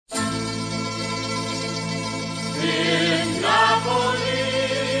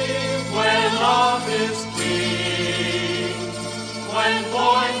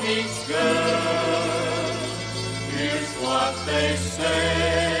they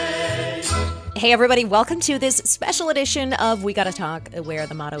say. Hey everybody, welcome to this special edition of We Gotta Talk, where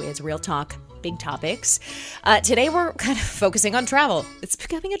the motto is real talk, big topics. Today we're kind of focusing on travel. It's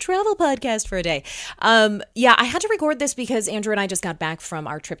becoming a travel podcast for a day. I had to record this because Andrew and I just got back from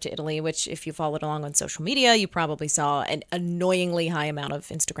our trip to Italy, which if you followed along on social media, you probably saw an annoyingly high amount of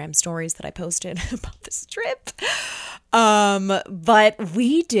Instagram stories that I posted about this trip. But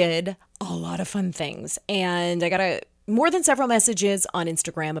we did a lot of fun things, and I got more than several messages on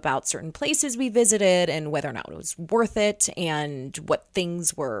Instagram about certain places we visited and whether or not it was worth it and what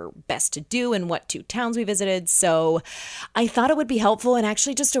things were best to do and what two towns we visited. So I thought it would be helpful and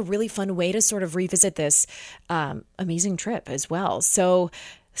actually just a really fun way to sort of revisit this amazing trip as well. So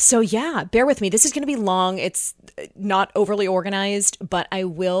yeah, bear with me. This is going to be long. It's not overly organized, but I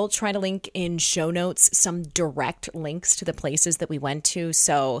will try to link in show notes some direct links to the places that we went to.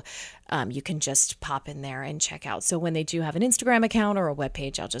 So you can just pop in there and check out. So when they do have an Instagram account or a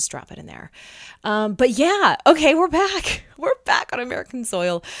webpage, I'll just drop it in there. But yeah, okay, we're back. We're back on American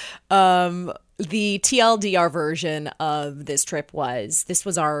soil. The TLDR version of this trip was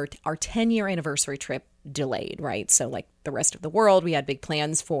our 10-year anniversary trip delayed, right? So like the rest of the world, we had big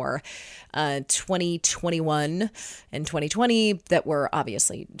plans for 2021 and 2020 that were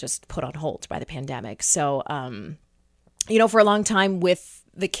obviously just put on hold by the pandemic. So, for a long time with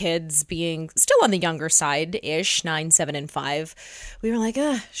the kids being still on the younger side-ish, 9, 7, and 5, we were like,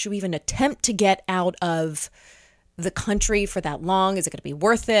 should we even attempt to get out of the country for that long? Is it going to be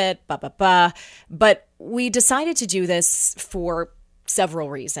worth it? But we decided to do this for several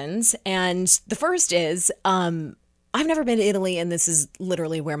reasons. And the first is, I've never been to Italy, and this is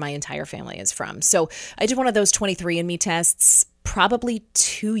literally where my entire family is from. So I did one of those 23andMe tests probably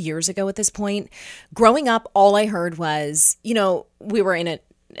 2 years ago at this point. Growing up, all I heard was, we were in an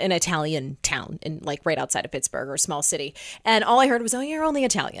Italian town in like right outside of Pittsburgh or a small city. And all I heard was, oh, you're only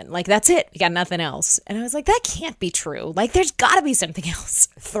Italian. Like, that's it. You got nothing else. And I was like, that can't be true. Like, there's got to be something else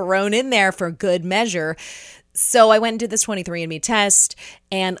thrown in there for good measure. So I went and did this 23andMe test,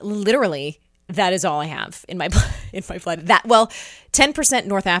 and literally that is all I have in my blood. 10%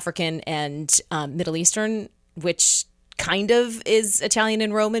 North African and Middle Eastern, which kind of is Italian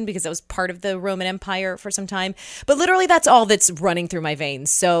and Roman because that was part of the Roman Empire for some time. But literally that's all that's running through my veins.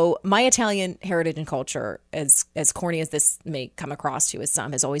 So my Italian heritage and culture, as corny as this may come across to as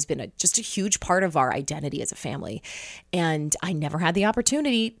some, has always been just a huge part of our identity as a family. And I never had the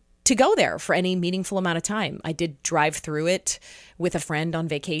opportunity to go there for any meaningful amount of time. I did drive through it with a friend on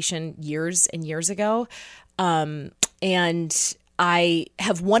vacation years and years ago. And I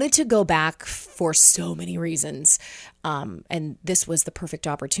have wanted to go back for so many reasons. And this was the perfect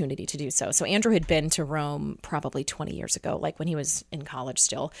opportunity to do so. So Andrew had been to Rome probably 20 years ago, like when he was in college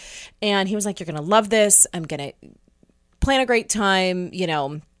still. And he was like, you're going to love this. I'm going to plan a great time,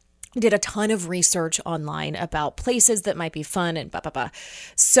 did a ton of research online about places that might be fun and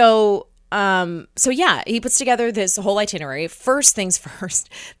So yeah, he puts together this whole itinerary. First things first,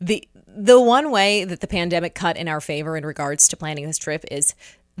 the one way that the pandemic cut in our favor in regards to planning this trip is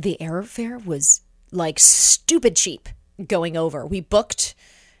the airfare was like stupid cheap going over.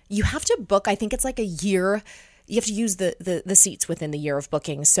 You have to book, I think it's like a year. You have to use the seats within the year of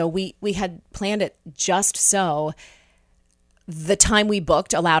booking. So we had planned it just so the time we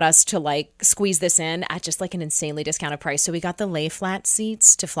booked allowed us to like squeeze this in at just like an insanely discounted price. So we got the lay flat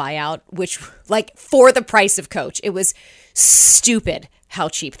seats to fly out, which like for the price of coach. It was stupid how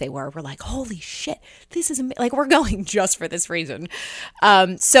cheap they were. We're like, holy shit, this is like, we're going just for this reason.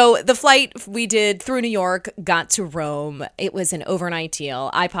 So the flight we did through New York, got to Rome. It was an overnight deal.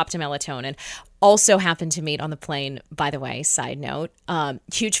 I popped a melatonin. Also happened to meet on the plane, by the way, side note,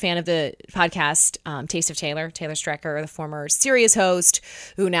 huge fan of the podcast, Taste of Taylor Strecker, the former Sirius host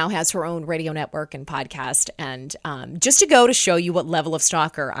who now has her own radio network and podcast. And just to go to show you what level of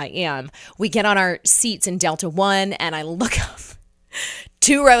stalker I am, we get on our seats in Delta One and I look up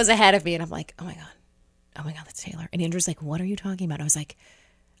 2 rows ahead of me and I'm like, oh my God, that's Taylor. And Andrew's like, what are you talking about? I was like,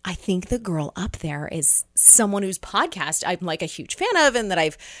 I think the girl up there is someone whose podcast I'm like a huge fan of and that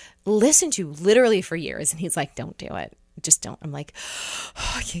I've listened to literally for years. And he's like, don't do it. Just don't. I'm like,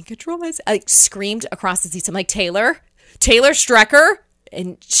 oh, I can't control myself. I screamed across the seats. I'm like, Taylor Strecker.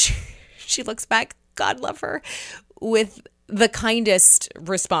 And she looks back, God love her, with the kindest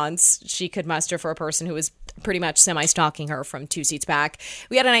response she could muster for a person who was pretty much semi-stalking her from 2 seats back.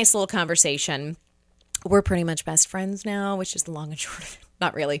 We had a nice little conversation. We're pretty much best friends now, which is the long and short of it.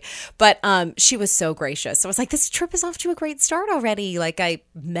 Not really. But she was so gracious. I was like, this trip is off to a great start already. Like, I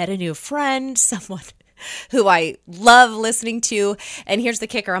met a new friend, someone who I love listening to. And here's the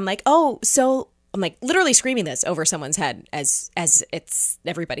kicker. I'm like, oh, so I'm like literally screaming this over someone's head as it's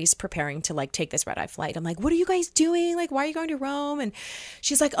everybody's preparing to like take this red eye flight. I'm like, what are you guys doing? Like, why are you going to Rome? And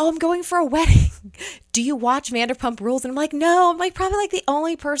she's like, oh, I'm going for a wedding. Do you watch Vanderpump Rules? And I'm like, no. I'm like probably like the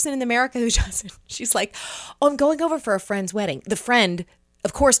only person in America who doesn't. She's like, oh, I'm going over for a friend's wedding. The friend,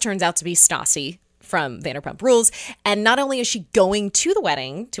 of course, turns out to be Stassi from Vanderpump Rules. And not only is she going to the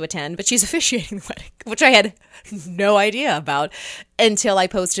wedding to attend, but she's officiating the wedding, which I had no idea about until I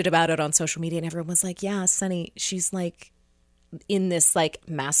posted about it on social media. And everyone was like, yeah, Sunny, she's like in this like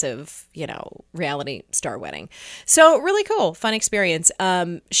massive, reality star wedding. So really cool, fun experience.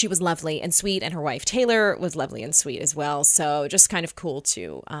 She was lovely and sweet, and her wife Taylor was lovely and sweet as well. So just kind of cool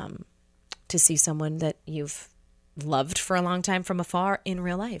to see someone that you've loved for a long time from afar in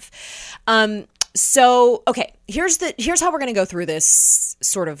real life. So, okay, here's how we're going to go through this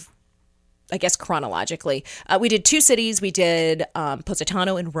sort of, I guess, chronologically. We did 2 cities. We did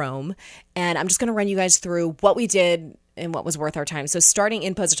Positano and Rome, and I'm just going to run you guys through what we did and what was worth our time. So starting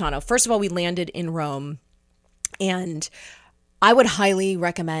in Positano, first of all, we landed in Rome, and I would highly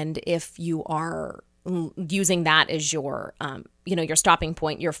recommend, if you are using that as your, your stopping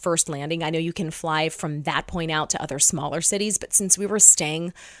point, your first landing. I know you can fly from that point out to other smaller cities, but since we were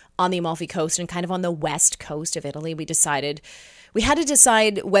staying on the Amalfi Coast and kind of on the west coast of Italy, we had to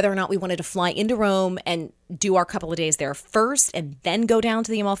decide whether or not we wanted to fly into Rome and do our couple of days there first and then go down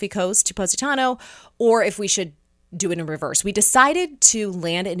to the Amalfi Coast to Positano, or if we should do it in reverse. We decided to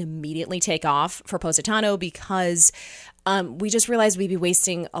land and immediately take off for Positano because we just realized we'd be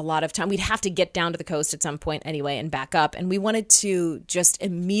wasting a lot of time. We'd have to get down to the coast at some point anyway and back up. And we wanted to just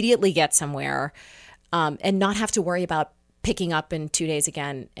immediately get somewhere and not have to worry about picking up in 2 days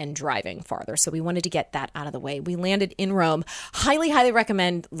again and driving farther. So we wanted to get that out of the way. We landed in Rome. Highly, highly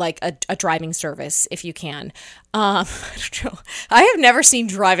recommend like a driving service if you can. I don't know. I have never seen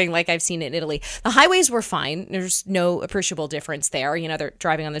driving like I've seen it in Italy. The highways were fine. There's no appreciable difference there. They're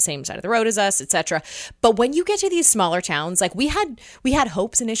driving on the same side of the road as us, etc. But when you get to these smaller towns, like we had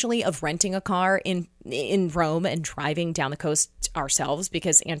hopes initially of renting a car in Rome and driving down the coast ourselves,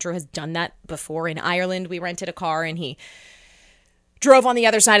 because Andrew has done that before in Ireland. We rented a car and he drove on the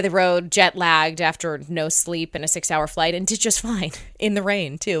other side of the road, jet lagged after no sleep and a 6-hour flight, and did just fine in the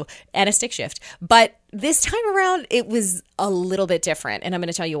rain too, and a stick shift. But this time around, it was a little bit different, and I'm going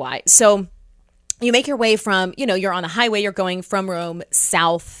to tell you why. So you make your way from, you're on the highway, you're going from Rome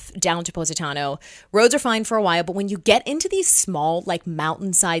south down to Positano. Roads are fine for a while, but when you get into these small, like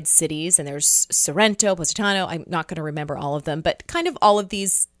mountainside cities, and there's Sorrento, Positano, I'm not going to remember all of them, but kind of all of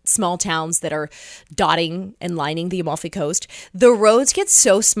these small towns that are dotting and lining the Amalfi Coast, the roads get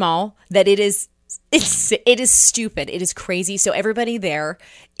so small that it is stupid. It is crazy. So everybody there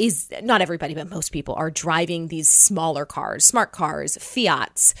is, not everybody, but most people are driving these smaller cars, smart cars,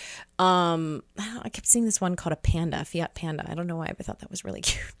 Fiats. I kept seeing this one called a Fiat Panda. I don't know why, but I thought that was really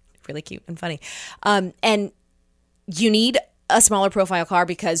cute and funny. And you need a smaller profile car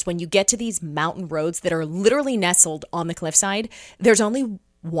because when you get to these mountain roads that are literally nestled on the cliffside, there's only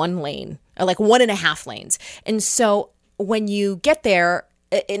one lane, or like 1.5 lanes. And so when you get there,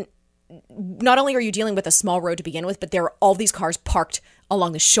 not only are you dealing with a small road to begin with, but there are all these cars parked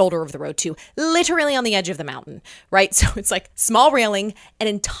along the shoulder of the road too, literally on the edge of the mountain, right? So it's like small railing, an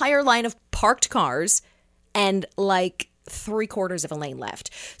entire line of parked cars, and like 3/4 of a lane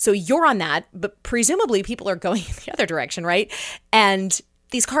left. So you're on that, but presumably people are going in the other direction, right? And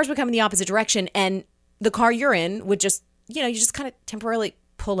these cars would come in the opposite direction, and the car you're in would just, you just kind of temporarily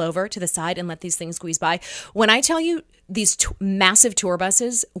pull over to the side and let these things squeeze by. When I tell you these massive tour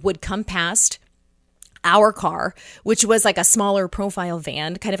buses would come past our car, which was like a smaller profile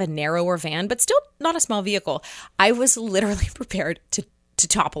van, kind of a narrower van, but still not a small vehicle, I was literally prepared to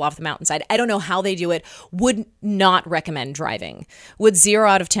topple off the mountainside. I don't know how they do it. Would not recommend driving. Would 0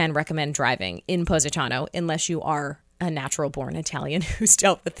 out of 10 recommend driving in Positano unless you are a natural-born Italian who's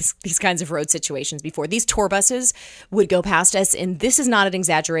dealt with these kinds of road situations before. These tour buses would go past us, and this is not an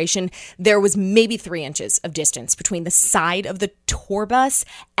exaggeration. There was maybe 3 inches of distance between the side of the tour bus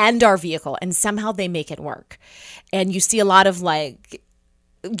and our vehicle, and somehow they make it work. And you see a lot of like,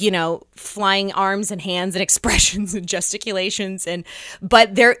 flying arms and hands and expressions and gesticulations,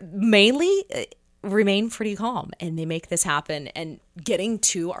 but they're mainly remain pretty calm, and they make this happen. And getting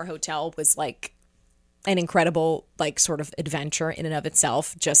to our hotel was like an incredible, like, sort of adventure in and of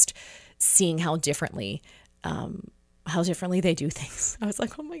itself, just seeing how differently they do things. I was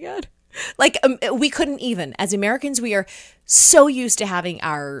like, oh my God. Like, we couldn't even, as Americans, we are so used to having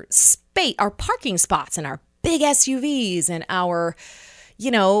our parking spots and our big SUVs and our,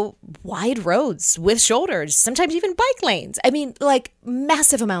 wide roads with shoulders, sometimes even bike lanes. I mean, like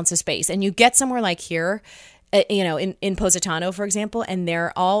massive amounts of space. And you get somewhere like here, in Positano, for example, and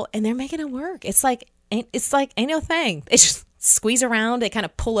they're making it work. It's like ain't no thing. They just squeeze around. They kind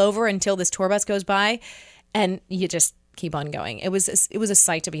of pull over until this tour bus goes by, and you just keep on going. It was a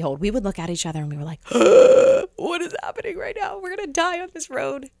sight to behold. We would look at each other and we were like, what is happening right now? We're gonna die on this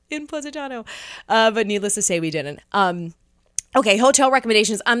road in Positano. But needless to say, we didn't. Okay, hotel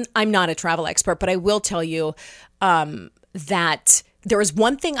recommendations. I'm not a travel expert, but I will tell you that there was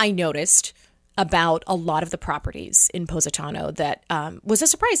one thing I noticed about a lot of the properties in Positano that was a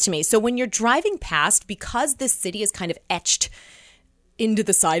surprise to me. So when you're driving past, because this city is kind of etched into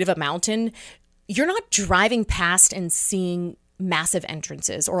the side of a mountain, you're not driving past and seeing massive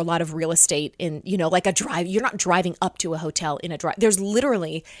entrances or a lot of real estate in, like a drive. You're not driving up to a hotel in a drive. There's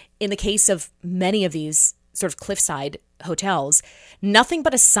literally, in the case of many of these sort of cliffside hotels, nothing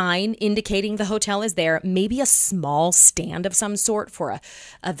but a sign indicating the hotel is there, maybe a small stand of some sort for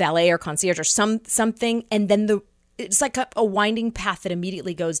a valet or concierge or something, and then it's like a winding path that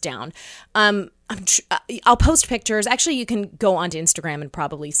immediately goes down. I'll post pictures. Actually, you can go onto Instagram and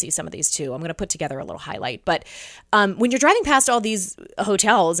probably see some of these too. I'm going to put together a little highlight. But when you're driving past all these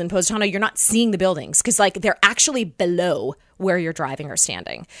hotels in Positano, you're not seeing the buildings because they're actually below where you're driving or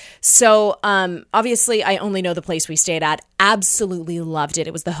standing. So obviously, I only know the place we stayed at. Absolutely loved it.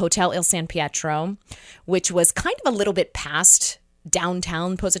 It was the Hotel Il San Pietro, which was kind of a little bit past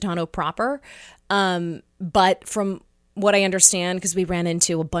downtown Positano proper. But from what I understand, because we ran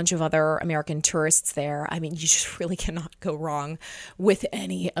into a bunch of other American tourists there, I mean, you just really cannot go wrong with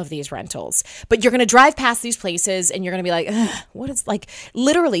any of these rentals. But you're going to drive past these places and you're going to be like, what is,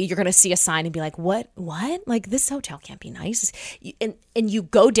 literally, you're going to see a sign and be like, what? Like, this hotel can't be nice. And you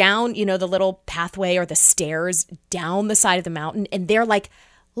go down, the little pathway or the stairs down the side of the mountain, and they're like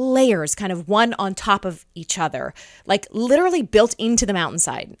layers, kind of one on top of each other, like literally built into the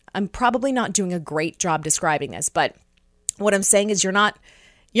mountainside. I'm probably not doing a great job describing this, but what I'm saying is you're not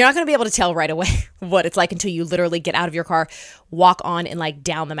going to be able to tell right away what it's like until you literally get out of your car, walk on and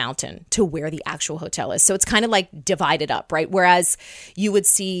down the mountain to where the actual hotel is. So it's kind of like divided up, right? Whereas you would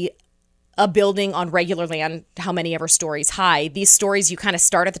see a building on regular land, how many ever stories high, these stories, you kind of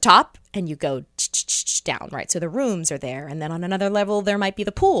start at the top and you go down, right? So the rooms are there. And then on another level, there might be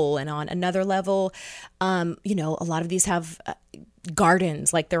the pool. And on another level, a lot of these have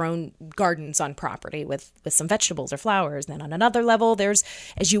gardens, like their own gardens on property with some vegetables or flowers. And then on another level,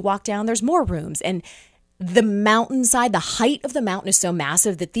 as you walk down, there's more rooms. And the mountainside, the height of the mountain is so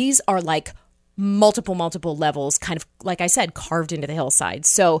massive that these are like multiple levels, kind of, like I said, carved into the hillside.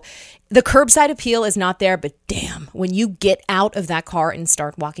 So the curbside appeal is not there, but damn, when you get out of that car and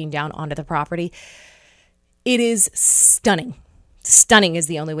start walking down onto the property, it is stunning. Stunning is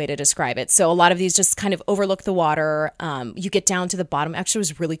the only way to describe it. So a lot of these just kind of overlook the water. You get down to the bottom. Actually, it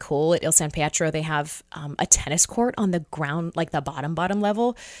was really cool. At Il San Pietro, they have a tennis court on the ground, like the bottom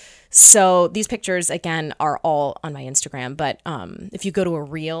level. So these pictures, again, are all on my Instagram. But if you go to a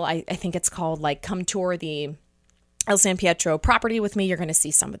reel, I think it's called Come Tour the Il San Pietro property with me, you're going to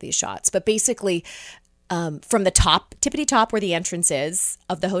see some of these shots. But basically, from the top, tippity top where the entrance is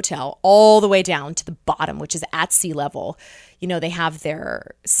of the hotel, all the way down to the bottom, which is at sea level, they have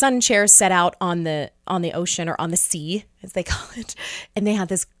their sun chairs set out on the ocean, or on the sea, as they call it. And they have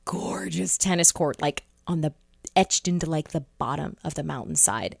this gorgeous tennis court, etched into the bottom of the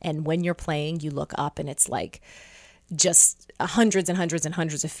mountainside. And when you're playing, you look up and it's just hundreds and hundreds and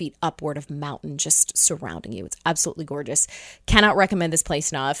hundreds of feet upward of mountain just surrounding you. It's absolutely gorgeous. Cannot recommend this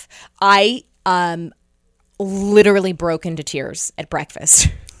place enough. I literally broke into tears at breakfast.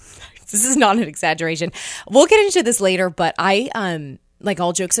 This is not an exaggeration. We'll get into this later, but I,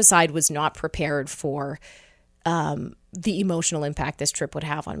 all jokes aside, was not prepared for the emotional impact this trip would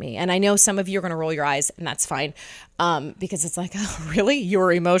have on me. And I know some of you are going to roll your eyes, and that's fine, because it's oh, really? You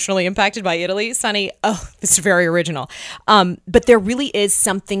were emotionally impacted by Italy, Sunny? Oh, this is very original. But there really is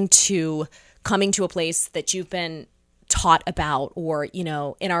something to coming to a place that you've been taught about, or, in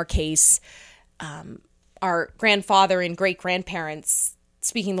our case, our grandfather and great-grandparents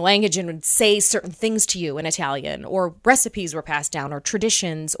speaking the language and would say certain things to you in Italian, or recipes were passed down, or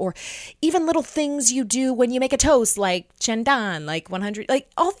traditions, or even little things you do when you make a toast, like cendan, 100,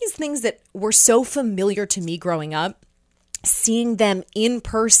 all these things that were so familiar to me growing up, seeing them in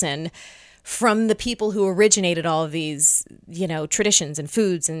person from the people who originated all of these, traditions and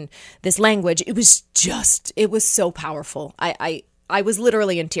foods and this language, it was so powerful. I was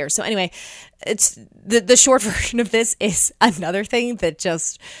literally in tears. So anyway, it's the short version of this is another thing that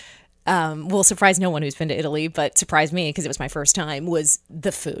just will surprise no one who's been to Italy, but surprised me because it was my first time, was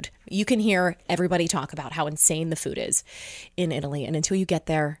the food. You can hear everybody talk about how insane the food is in Italy. And until you get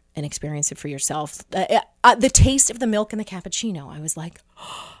there and experience it for yourself, the taste of the milk and the cappuccino, I was like,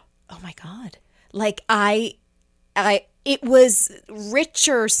 oh my God. Like it was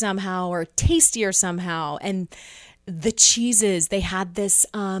richer somehow or tastier somehow. And the cheeses, they had this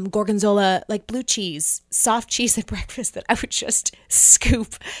gorgonzola, like blue cheese, soft cheese at breakfast that I would just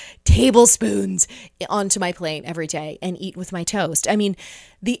scoop tablespoons onto my plate every day and eat with my toast. I mean,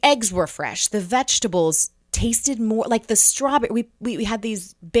 the eggs were fresh. The vegetables tasted more like the strawberry. We had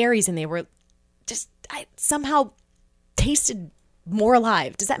these berries and they were just, I somehow tasted more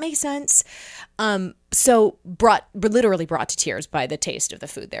alive. Does that make sense? So literally brought to tears by the taste of the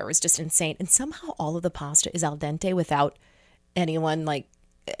food there. It was just insane. And somehow all of the pasta is al dente without anyone like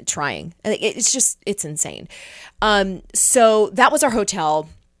trying. It's insane. So that was our hotel.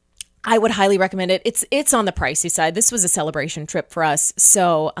 I would highly recommend it. It's on the pricey side. This was a celebration trip for us.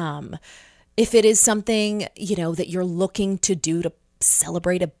 So, if it is something, that you're looking to do to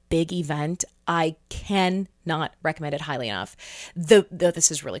celebrate a big event, I cannot recommend it highly enough.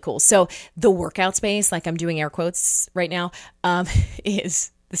 This is really cool. So the workout space, like I'm doing air quotes right now,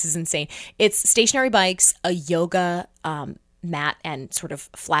 this is insane. It's stationary bikes, a yoga mat, and sort of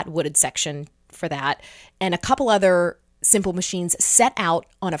flat wooded section for that, and a couple other simple machines set out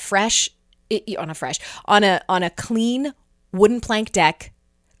on a clean wooden plank deck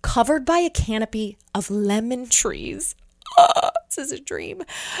covered by a canopy of lemon trees. Oh, this is a dream.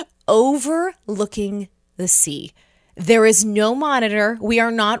 Overlooking the sea. There is no monitor. We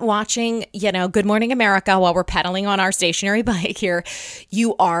are not watching, Good Morning America while we're pedaling on our stationary bike here.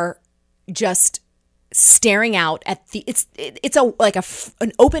 You are just staring out at it's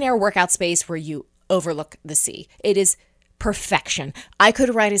an open air workout space where you overlook the sea. It is perfection. I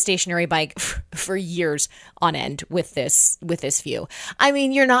could ride a stationary bike for years on end with this view. I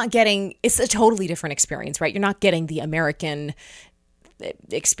mean, it's a totally different experience, right? You're not getting the American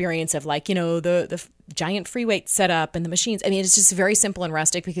experience of the giant free weight setup and the machines. I mean, it's just very simple and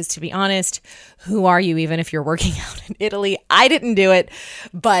rustic because, to be honest, who are you even if you're working out in Italy? I didn't do it,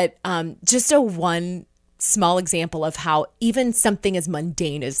 but just one small example of how even something as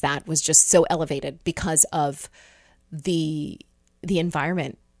mundane as that was just so elevated because of the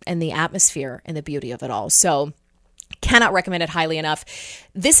environment and the atmosphere and the beauty of it all. So cannot recommend it highly enough.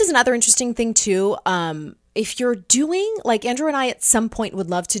 This is another interesting thing too. If you're doing, like Andrew and I at some point would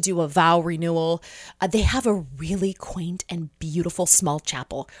love to do a vow renewal, they have a really quaint and beautiful small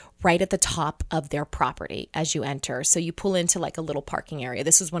chapel right at the top of their property as you enter. So you pull into like a little parking area.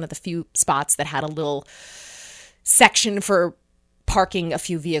 This was one of the few spots that had a little section for parking a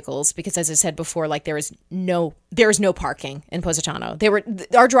few vehicles because, as I said before, like there is no parking in Positano.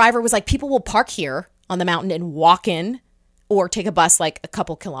 Our driver was like, people will park here on the mountain and walk in or take a bus like a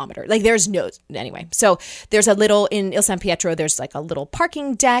couple kilometers. Like anyway. So there's in Il San Pietro, there's like a little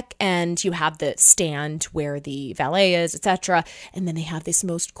parking deck and you have the stand where the valet is, etc. And then they have this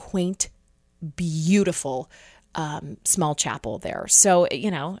most quaint, beautiful small chapel there. So,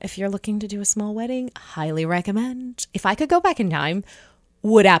 if you're looking to do a small wedding, highly recommend. If I could go back in time,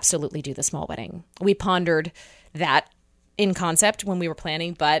 would absolutely do the small wedding. We pondered that in concept when we were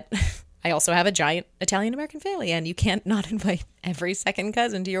planning, but I also have a giant Italian-American family and you can't not invite every second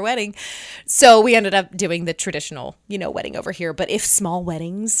cousin to your wedding. So we ended up doing the traditional, wedding over here. But if small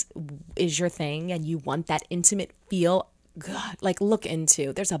weddings is your thing and you want that intimate feel, God,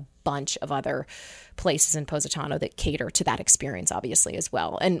 there's a bunch of other places in Positano that cater to that experience, obviously, as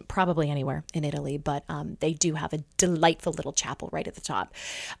well, and probably anywhere in Italy, but they do have a delightful little chapel right at the top.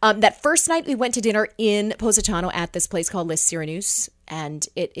 That first night we went to dinner in Positano at this place called Les Cyrenus, and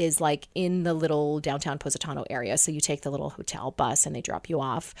it is like in the little downtown Positano area, so you take the little hotel bus and they drop you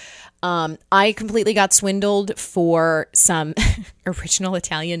off. I completely got swindled for some original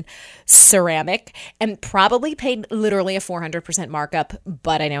Italian ceramic and probably paid literally a 400% markup,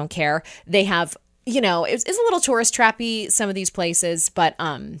 but I don't care. They have, it's a little tourist trappy, some of these places, but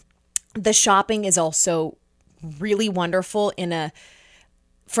the shopping is also really wonderful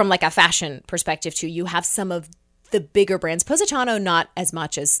from like a fashion perspective too. You have some of the bigger brands. Positano, not as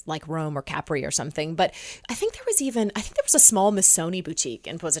much as like Rome or Capri or something, but I think there was a small Missoni boutique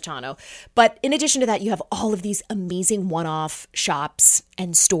in Positano. But in addition to that, you have all of these amazing one-off shops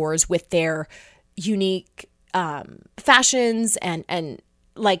and stores with their unique fashions and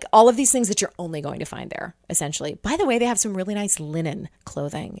like all of these things that you're only going to find there, essentially. By the way, they have some really nice linen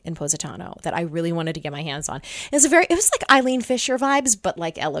clothing in Positano that I really wanted to get my hands on. It was like Eileen Fisher vibes, but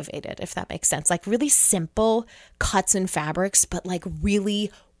like elevated, if that makes sense. Like really simple cuts and fabrics, but like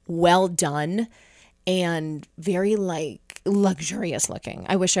really well done and very like luxurious looking.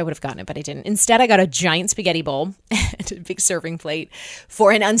 I wish I would have gotten it, but I didn't. Instead, I got a giant spaghetti bowl and a big serving plate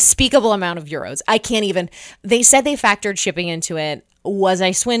for an unspeakable amount of euros. I can't even, they said they factored shipping into it. Was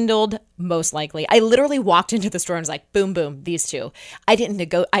I swindled? Most likely. I literally walked into the store and was like, boom, boom, these two. I didn't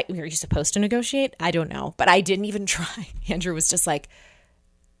were you supposed to negotiate? I don't know, but I didn't even try. Andrew was just like,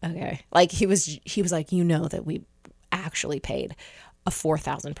 okay. Like he was like, you know that we actually paid a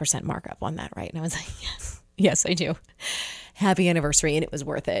 4,000% markup on that, right? And I was like, yes, I do. Happy anniversary, and it was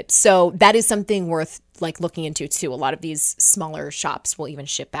worth it. So that is something worth like looking into too. A lot of these smaller shops will even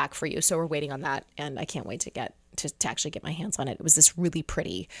ship back for you. So we're waiting on that, and I can't wait to actually get my hands on it. It was this really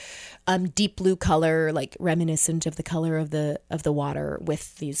pretty, deep blue color, like reminiscent of the color of the water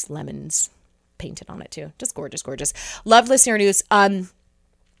with these lemons painted on it too. Just gorgeous, gorgeous. Love listener news.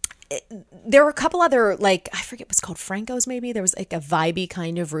 There were a couple other, like, I forget what's called, Franco's maybe. There was like a vibey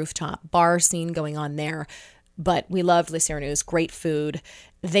kind of rooftop bar scene going on there. But we loved Lissier News. Great food.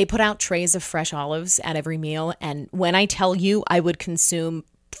 They put out trays of fresh olives at every meal. And when I tell you I would consume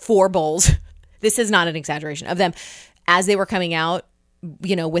 4 bowls, this is not an exaggeration, of them as they were coming out,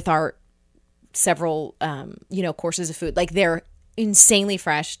 you know, with our several, courses of food. Like, they're insanely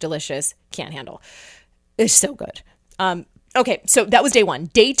fresh, delicious, can't handle. It's so good. Okay, so that was day 1.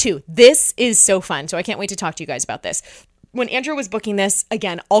 Day 2, this is so fun. So I can't wait to talk to you guys about this. When Andrew was booking this,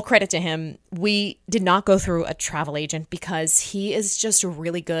 again, all credit to him, we did not go through a travel agent because he is just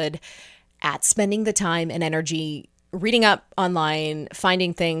really good at spending the time and energy reading up online,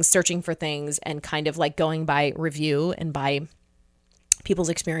 finding things, searching for things, and kind of like going by review and by people's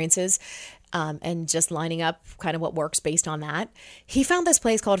experiences, and just lining up kind of what works based on that. He found this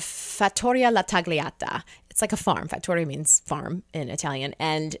place called Fattoria La Tagliata. It's like a farm. Fattoria means farm in Italian.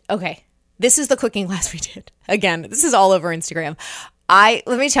 And okay, this is the cooking class we did. Again, this is all over Instagram. Let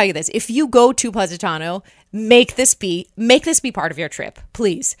me tell you this. If you go to Positano, make this be part of your trip,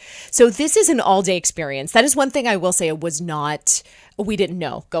 please. So this is an all-day experience. That is one thing I will say we didn't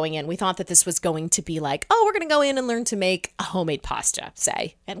know going in. We thought that this was going to be like, oh, we're going to go in and learn to make a homemade pasta,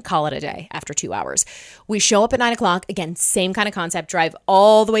 say, and call it a day after 2 hours. We show up at 9:00. Again, same kind of concept, drive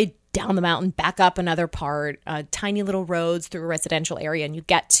all the way down the mountain, back up another part, tiny little roads through a residential area, and you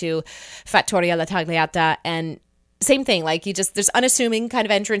get to Fattoria La Tagliata, and same thing, like there's unassuming kind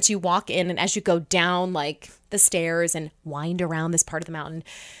of entrance. You walk in, and as you go down like the stairs and wind around this part of the mountain,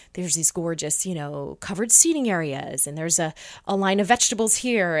 there's these gorgeous, covered seating areas, and there's a line of vegetables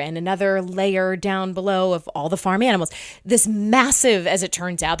here and another layer down below of all the farm animals. This massive, as it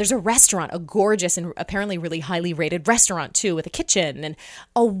turns out, there's a restaurant, a gorgeous and apparently really highly rated restaurant too, with a kitchen and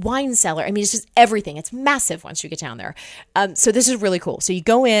a wine cellar. I mean, it's just everything. It's massive once you get down there. So this is really cool. So you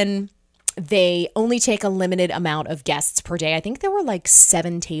go in. They only take a limited amount of guests per day. I think there were like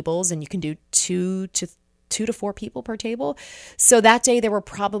 7 tables, and you can do 2 to 4 people per table. So that day there were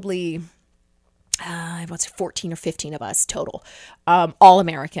probably 14 or 15 of us total, all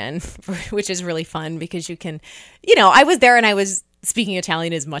American, which is really fun because you can, I was there and I was speaking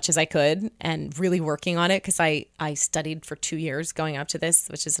Italian as much as I could and really working on it because I studied for 2 years going up to this,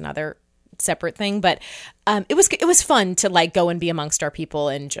 which is another separate thing. But it was fun to like go and be amongst our people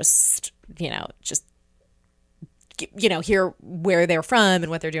and just hear where they're from and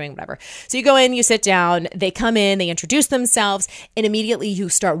what they're doing, whatever. So you go in, you sit down, they come in, they introduce themselves, and immediately you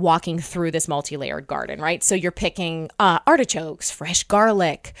start walking through this multi-layered garden, right? So you're picking artichokes, fresh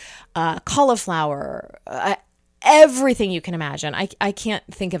garlic, cauliflower, everything you can imagine. I can't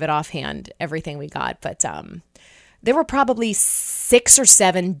think of it offhand, everything we got, but there were probably 6 or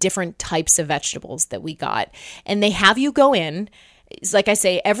 7 different types of vegetables that we got. And they have you go in, like I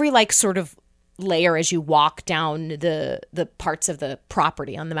say, every like sort of layer as you walk down the parts of the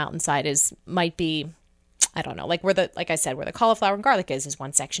property on the mountainside might be, I don't know, like where the cauliflower and garlic is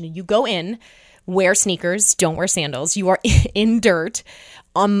one section. And you go in, wear sneakers, don't wear sandals. You are in dirt,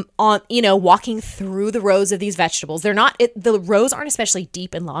 walking through the rows of these vegetables. The rows aren't especially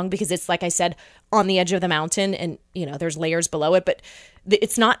deep and long because it's, like I said, on the edge of the mountain and, there's layers below it, but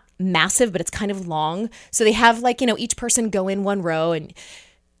it's not massive, but it's kind of long. So they have each person go in one row and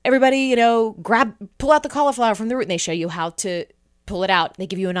everybody, pull out the cauliflower from the root, and they show you how to pull it out. They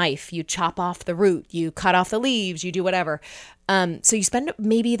give you a knife. You chop off the root. You cut off the leaves. You do whatever. So you spend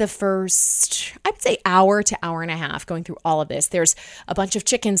maybe the first, I would say, hour to hour and a half going through all of this. There's a bunch of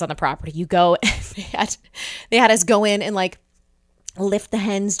chickens on the property. You go, they had us go in and lift the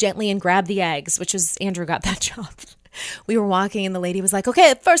hens gently and grab the eggs, which was, Andrew got that job. We were walking and the lady was like,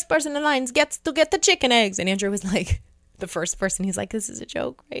 okay, the first person in line gets to get the chicken eggs. And Andrew was like, the first person, he's like, this is a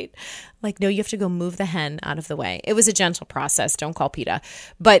joke, right? Like, no, you have to go move the hen out of the way. It was a gentle process. Don't call PETA.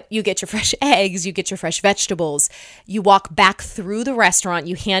 But you get your fresh eggs, you get your fresh vegetables. You walk back through the restaurant.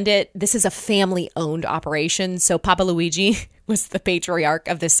 You hand it. This is a family-owned operation. So Papa Luigi was the patriarch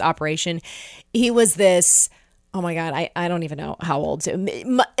of this operation. He was this, oh my God, I don't even know how old.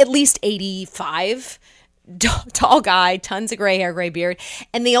 At least 85. Tall guy, tons of gray hair, gray beard.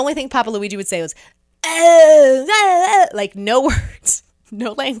 And the only thing Papa Luigi would say was, like no words,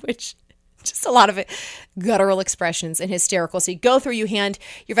 no language, just a lot of it, guttural expressions and hysterical. So you go through, you hand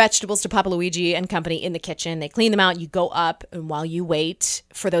your vegetables to Papa Luigi and company in the kitchen. They clean them out. You go up, and while you wait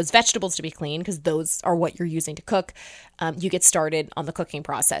for those vegetables to be clean, because those are what you're using to cook, you get started on the cooking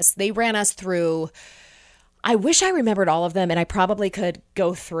process. They ran us through, I wish I remembered all of them, and I probably could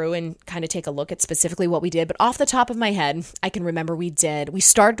go through and kind of take a look at specifically what we did. But off the top of my head, I can remember we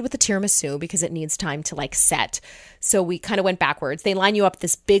started with the tiramisu because it needs time to like set. So we kind of went backwards. They line you up at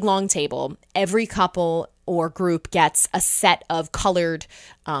this big long table. Every couple or group gets a set of colored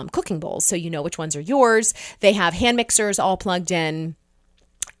cooking bowls. So you know which ones are yours. They have hand mixers all plugged in.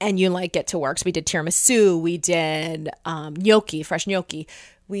 And you like get to work. So we did tiramisu. We did gnocchi, fresh gnocchi.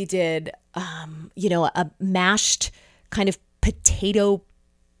 We did, a mashed kind of potato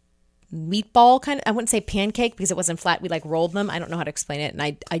meatball kind of, I wouldn't say pancake because it wasn't flat. We like rolled them. I don't know how to explain it. And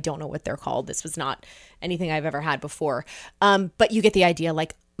I don't know what they're called. This was not anything I've ever had before. But you get the idea,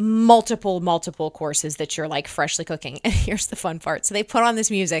 like multiple courses that you're like freshly cooking. And here's the fun part. So they put on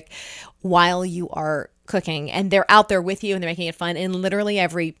this music while you are cooking, and they're out there with you and they're making it fun. And literally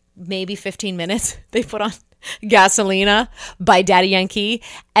every maybe 15 minutes, they put on Gasolina by Daddy Yankee,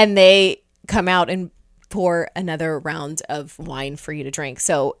 and they come out and pour another round of wine for you to drink.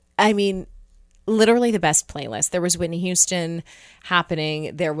 So, I mean, literally the best playlist. There was Whitney Houston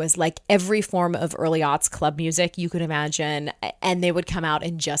happening. There was like every form of early aughts club music you could imagine. And they would come out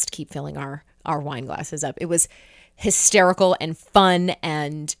and just keep filling our wine glasses up. It was hysterical and fun.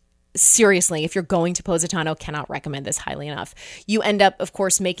 And seriously, if you're going to Positano, cannot recommend this highly enough. You end up, of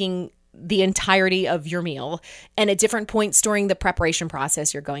course, making the entirety of your meal. And at different points during the preparation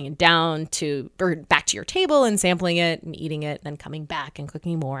process, you're going down to or back to your table and sampling it and eating it, and then coming back and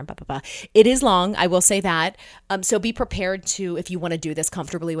cooking more and blah, blah, blah. It is long, I will say that. So be prepared to, if you want to do this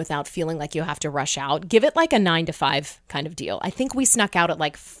comfortably without feeling like you have to rush out, give it like a 9 to 5 kind of deal. I think we snuck out at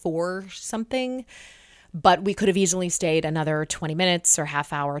like 4 something, but we could have easily stayed another 20 minutes or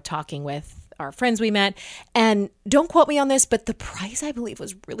half hour talking with our friends we met. And don't quote me on this, but the price I believe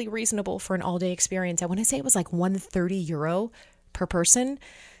was really reasonable for an all-day experience. I want to say it was like €130 per person.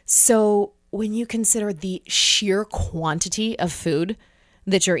 So when you consider the sheer quantity of food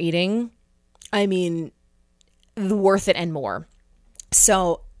that you're eating, I mean, worth it and more.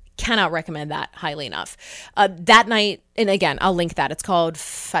 So cannot recommend that highly enough. That night, and again, I'll link that. It's called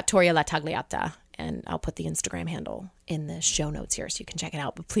Fattoria La Tagliata. And I'll put the Instagram handle in the show notes here so you can check it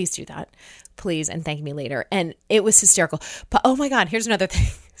out. But please do that. Please. And thank me later. And it was hysterical. But oh my God, here's another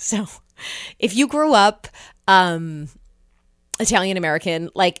thing. So if you grew up Italian American,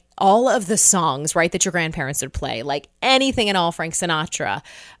 like all of the songs, right, that your grandparents would play, like anything and all, Frank Sinatra,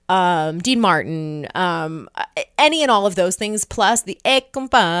 Dean Martin, any and all of those things, plus the E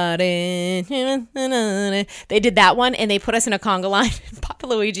compare. They did that one, and they put us in a conga line. Papa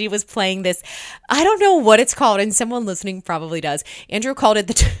Luigi was playing this. I don't know what it's called, and someone listening probably does. Andrew called it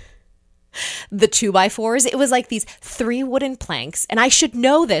the 2x4s. It was like these 3 wooden planks, and I should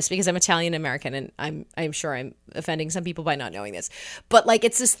know this because I'm Italian American, and I'm sure I'm offending some people by not knowing this. But like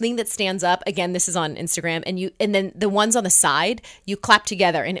it's this thing that stands up. Again, this is on Instagram, and then the ones on the side you clap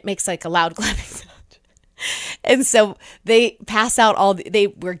together, and it makes like a loud clapping sound. And so they pass out they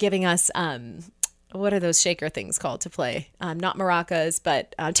were giving us what are those shaker things called to play? Not maracas,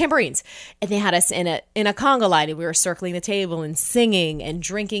 but tambourines. And they had us in a conga line, and we were circling the table and singing and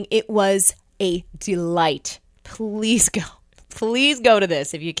drinking. It was a delight. Please go. Please go to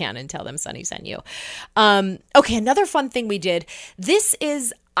this if you can and tell them Sunny sent you. Okay, another fun thing we did.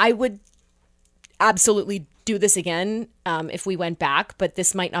 I would absolutely do this again if we went back, but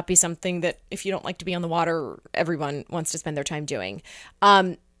this might not be something that if you don't like to be on the water, everyone wants to spend their time doing.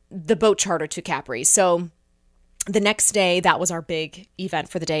 The boat charter to Capri. So the next day, that was our big event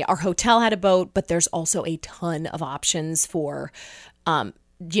for the day. Our hotel had a boat, but there's also a ton of options for,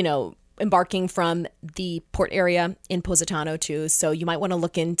 embarking from the port area in Positano too. So you might want to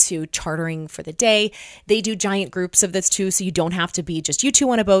look into chartering for the day. They do giant groups of this too, so you don't have to be just you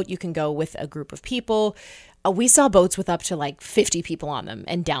two on a boat. You can go with a group of people. We saw boats with up to like 50 people on them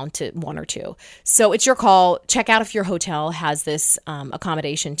and down to 1 or 2. So it's your call. Check out if your hotel has this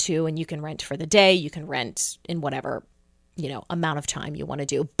accommodation too, and you can rent for the day. You can rent in whatever amount of time you want to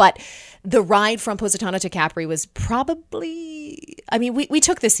do. But the ride from Positano to Capri was probably, we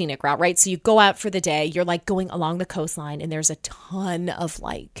took the scenic route, right? So you go out for the day, you're like going along the coastline, and there's a ton of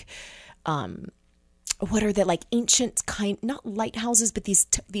like, what are they, like ancient not lighthouses, but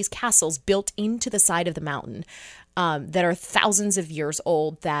these castles built into the side of the mountain that are thousands of years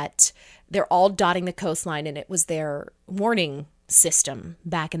old, that they're all dotting the coastline, and it was their warning system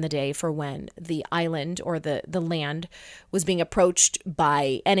back in the day for when the island or the land was being approached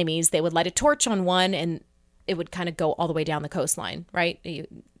by enemies. They would light a torch on one, and it would kind of go all the way down the coastline, right?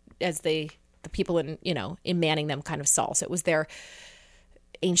 As the people in manning them kind of saw. So it was their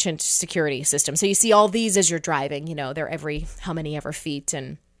ancient security system. So you see all these as you're driving, they're every how many ever feet.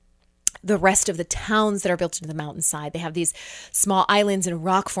 And the rest of the towns that are built into the mountainside, they have these small islands and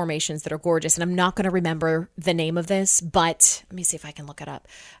rock formations that are gorgeous. And I'm not going to remember the name of this, but let me see if I can look it up.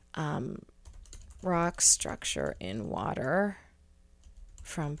 Rock structure in water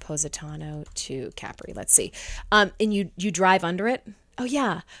from Positano to Capri. Let's see. And you drive under it. Oh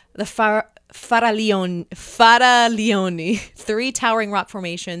yeah, the Faraglioni, 3 towering rock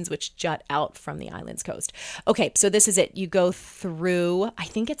formations which jut out from the island's coast. Okay, so this is it. You go through, I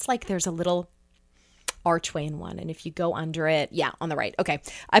think it's like there's a little archway in one, and if you go under it, yeah, on the right. Okay,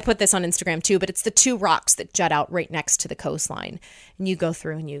 I put this on Instagram too, but it's the 2 rocks that jut out right next to the coastline, and you go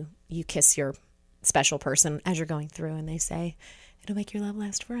through and you kiss your special person as you're going through, and they say it'll make your love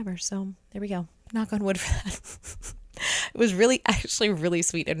last forever. So there we go. Knock on wood for that. It was actually really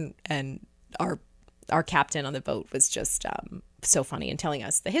sweet, and our captain on the boat was just so funny and telling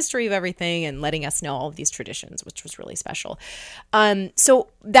us the history of everything and letting us know all of these traditions, which was really special. So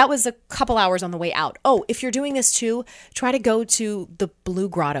that was a couple hours on the way out. Oh, if you're doing this too, try to go to the Blue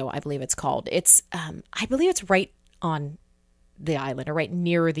Grotto, I believe it's called. It's I believe it's right on the island, or right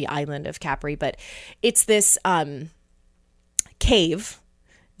near the island of Capri, but it's this cave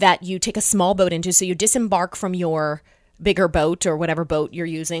that you take a small boat into. So you disembark from your bigger boat or whatever boat you're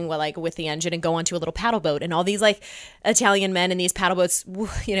using, with the engine, and go onto a little paddle boat. And all these like Italian men in these paddle boats,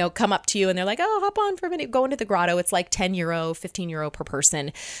 come up to you and they're like, oh, hop on for a minute, go into the grotto. It's like €10, €15 per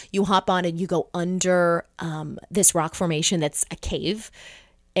person. You hop on and you go under this rock formation that's a cave.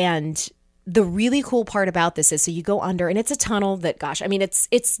 And the really cool part about this is, so you go under, and it's a tunnel that, gosh,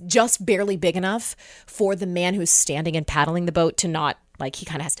 it's just barely big enough for the man who's standing and paddling the boat to not, he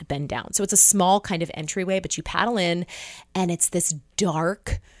kind of has to bend down. So it's a small kind of entryway, but you paddle in, and it's this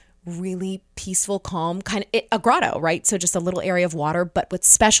dark, really peaceful, calm kind of a grotto, right? So just a little area of water. But what's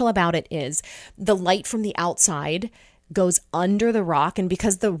special about it is the light from the outside goes under the rock, and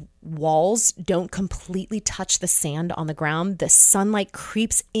because the walls don't completely touch the sand on the ground, the sunlight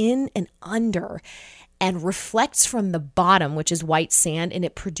creeps in and under and reflects from the bottom, which is white sand, and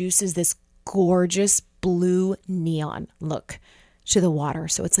it produces this gorgeous blue neon look to the water.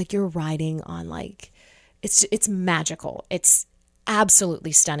 So it's like you're riding on it's magical. It's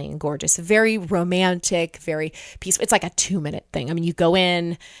absolutely stunning and gorgeous, very romantic, very peaceful. It's like a 2-minute thing. You go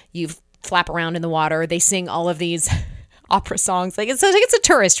in, you flap around in the water. They sing all of these opera songs. It's a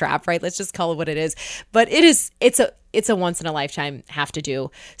tourist trap, right? Let's just call it what it is. But it's a once in a lifetime have to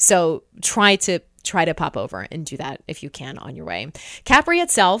do. So try to pop over and do that if you can on your way. Capri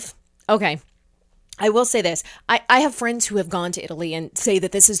itself, okay. I will say this. I have friends who have gone to Italy and say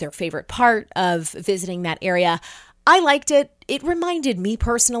that this is their favorite part of visiting that area. I liked it. It reminded me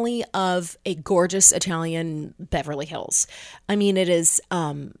personally of a gorgeous Italian Beverly Hills. It is,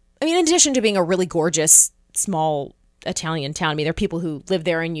 in addition to being a really gorgeous, small Italian town, there are people who live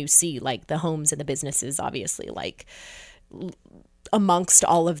there, and you see the homes and the businesses, obviously, amongst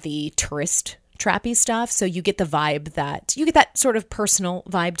all of the tourist trappy stuff. So you get that sort of personal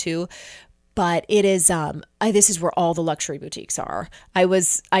vibe too. But it is, this is where all the luxury boutiques are. I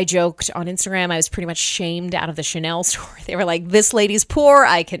joked on Instagram, I was pretty much shamed out of the Chanel store. They were like, this lady's poor,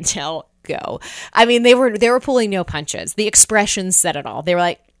 I can tell, go. They were pulling no punches. The expressions said it all. They were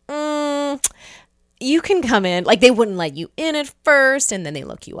like, you can come in. They wouldn't let you in at first, and then they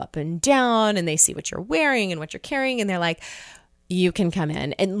look you up and down, and they see what you're wearing and what you're carrying, and they're like, you can come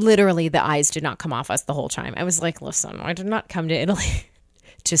in. And literally the eyes did not come off us the whole time. I was like, listen, I did not come to Italy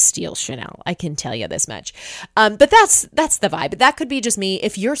to steal Chanel. I can tell you this much. But that's the vibe. That could be just me.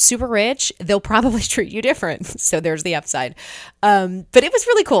 If you're super rich, they'll probably treat you different. So there's the upside. But it was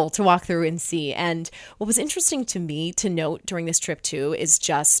really cool to walk through and see. And what was interesting to me to note during this trip too is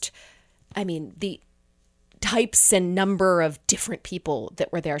just, the types and number of different people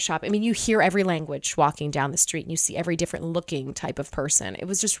that were there shopping. You hear every language walking down the street, and you see every different looking type of person. It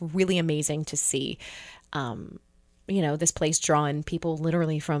was just really amazing to see this place drawing people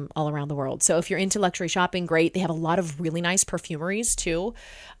literally from all around the world. So if you're into luxury shopping, great. They have a lot of really nice perfumeries too.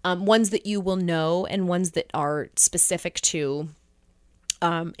 Ones that you will know and ones that are specific to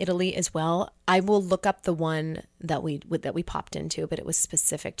Italy as well. I will look up the one that we popped into, but it was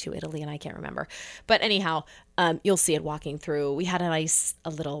specific to Italy and I can't remember. But anyhow, you'll see it walking through. We had a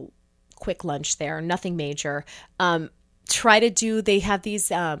little quick lunch there, nothing major. They have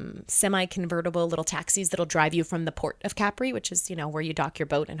these semi-convertible little taxis that'll drive you from the port of Capri, which is, where you dock your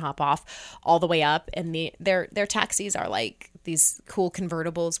boat and hop off, all the way up. And their taxis are like these cool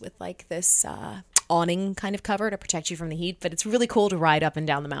convertibles with like this awning kind of cover to protect you from the heat. But it's really cool to ride up and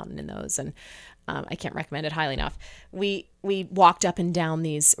down the mountain in those. And I can't recommend it highly enough. We walked up and down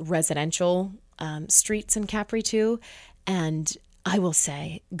these residential streets in Capri too. And I will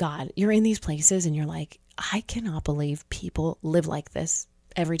say, God, you're in these places and you're like, I cannot believe people live like this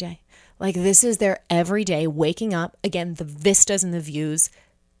every day. Like this is their everyday waking up. Again, the vistas and the views,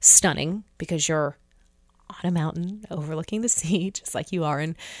 stunning because you're on a mountain overlooking the sea, just like you are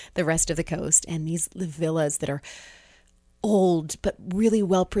in the rest of the coast. And these villas that are old, but really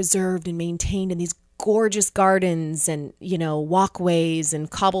well preserved and maintained, and these gorgeous gardens and, walkways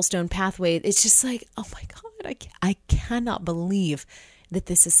and cobblestone pathways. It's just like, oh my God, I cannot believe that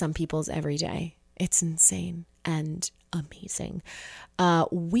this is some people's everyday. It's insane and amazing.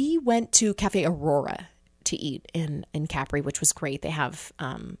 We went to Cafe Aurora to eat in Capri, which was great. They have,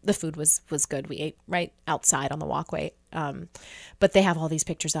 the food was good. We ate right outside on the walkway. But they have all these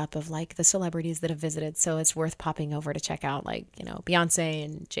pictures up of like the celebrities that have visited. So it's worth popping over to check out, like, Beyonce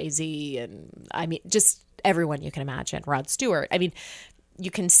and Jay-Z. And I mean, just everyone you can imagine, Rod Stewart. I mean, you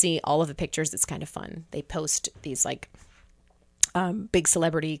can see all of the pictures. It's kind of fun. They post these like, big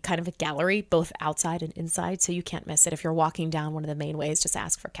celebrity kind of a gallery, both outside and inside. So you can't miss it. If you're walking down one of the main ways, just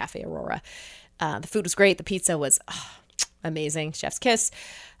ask for Cafe Aurora. The food was great. The pizza was amazing. Chef's kiss.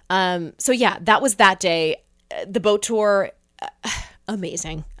 So yeah, that was that day. The boat tour,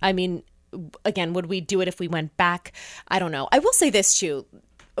 amazing. I mean, again, would we do it if we went back? I don't know. I will say this too,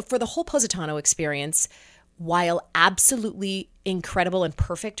 for the whole Positano experience, while absolutely incredible and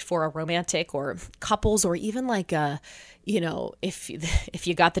perfect for a romantic or couples, or even like if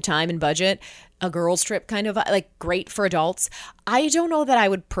you got the time and budget, a girls trip kind of like great for adults. I don't know that I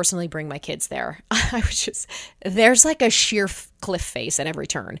would personally bring my kids there. There's like a sheer cliff face at every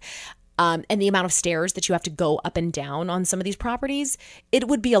turn. And the amount of stairs that you have to go up and down on some of these properties, it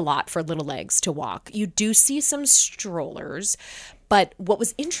would be a lot for little legs to walk. You do see some strollers, but what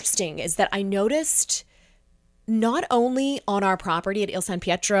was interesting is that I noticed not only on our property at Il San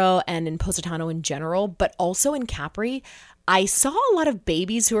Pietro and in Positano in general, but also in Capri, I saw a lot of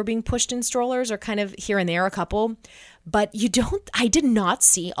babies who were being pushed in strollers, or kind of here and there a couple, but I did not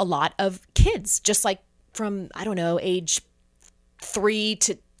see a lot of kids, just like from, I don't know, age 3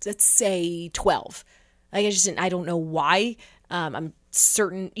 to let's say 12. I don't know why. I'm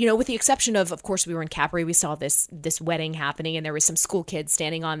certain, with the exception of course, we were in Capri. We saw this wedding happening, and there was some school kids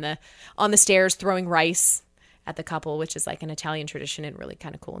standing on the stairs throwing rice at the couple, which is like an Italian tradition and really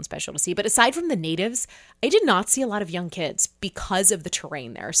kind of cool and special to see. But aside from the natives, I did not see a lot of young kids because of the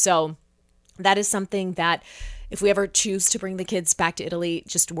terrain there. So that is something that if we ever choose to bring the kids back to Italy,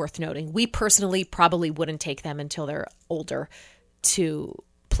 just worth noting. We personally probably wouldn't take them until they're older to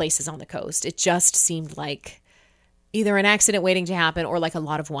places on the coast. It just seemed like either an accident waiting to happen or like a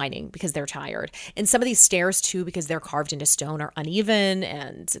lot of whining because they're tired. And some of these stairs too, because they're carved into stone, are uneven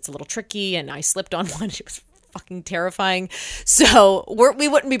and it's a little tricky. And I slipped on one. It was fucking terrifying. So we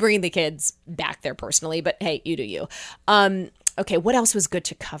wouldn't be bringing the kids back there personally, but hey, you do you. Okay, what else was good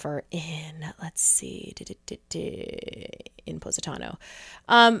to cover in, let's see, in Positano?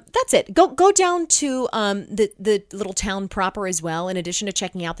 That's it. Go down to the little town proper as well. In addition to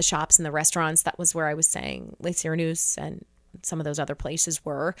checking out the shops and the restaurants, that was where I was saying Les Cyrenus and some of those other places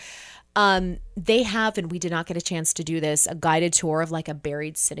were. They have, and we did not get a chance to do this, a guided tour of like a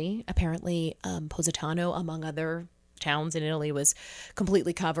buried city. Apparently, Positano, among other towns in Italy, was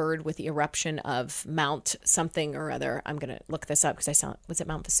completely covered with the eruption of Mount something or other. I'm going to look this up because was it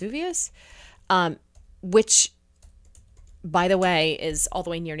Mount Vesuvius? Which, by the way, is all the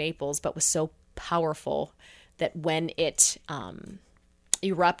way near Naples, but was so powerful that when it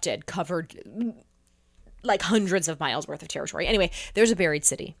erupted, covered like hundreds of miles worth of territory. Anyway, there's a buried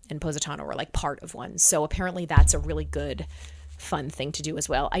city in Positano, or like part of one. So apparently that's a really good, fun thing to do as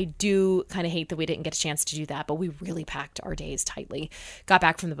well. I do kind of hate that we didn't get a chance to do that, but we really packed our days tightly. Got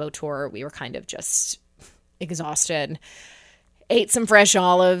back from the boat tour. We were kind of just exhausted. Ate some fresh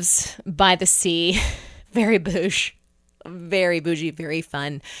olives by the sea. Very bougie, very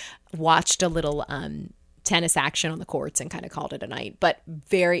fun. Watched a little tennis action on the courts and kind of called it a night. But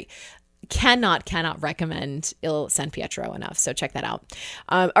cannot recommend Il San Pietro enough. So check that out.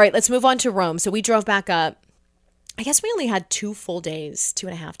 All right, let's move on to Rome. So we drove back up. I guess we only had 2 full days,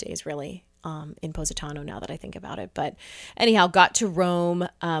 2.5 days really, in Positano now that I think about it. But anyhow, got to Rome.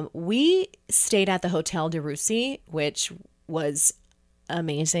 We stayed at the Hotel de Russi, which was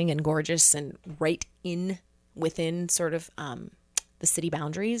amazing and gorgeous and right within sort of the city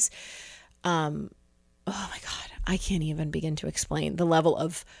boundaries. Oh my God, I can't even begin to explain the level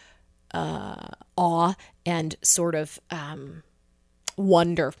of awe and sort of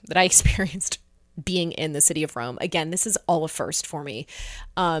wonder that I experienced being in the city of Rome. Again, this is all a first for me.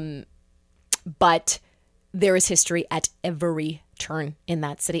 But there is history at every turn in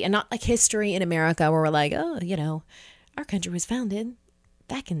that city, and not like history in America where we're like, oh, our country was founded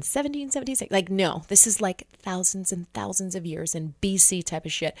back in 1776. Like, no, this is like thousands and thousands of years in BC type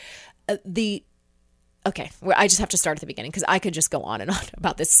of shit. Okay, I just have to start at the beginning because I could just go on and on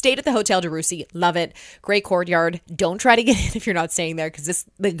about this. Stayed at the Hotel de Russi. Love it. Great courtyard. Don't try to get in if you're not staying there because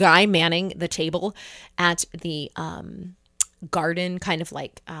the guy manning the table at the garden kind of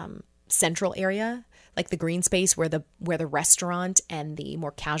like central area, like the green space where the restaurant and the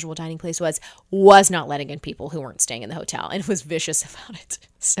more casual dining place was not letting in people who weren't staying in the hotel and was vicious about it.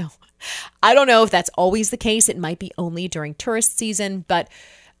 So I don't know if that's always the case. It might be only during tourist season, but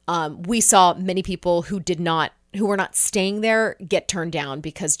we saw many people who were not staying there get turned down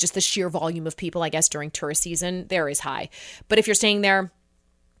because just the sheer volume of people, I guess, during tourist season there is high. But if you're staying there,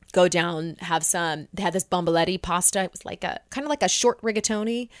 go down, they had this bomboletti pasta. It was like kind of like a short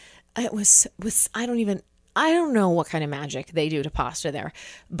rigatoni. It was I don't know what kind of magic they do to pasta there,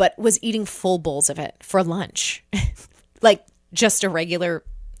 but was eating full bowls of it for lunch. Like just a regular,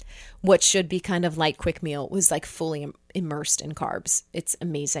 what should be kind of light quick meal was like fully immersed in carbs. It's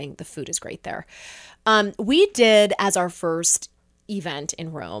amazing. The food is great there. We did, as our first event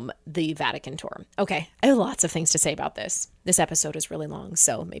in Rome, the Vatican tour. Okay, I have lots of things to say about this. This episode is really long,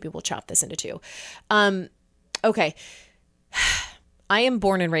 so maybe we'll chop this into 2. Okay. I am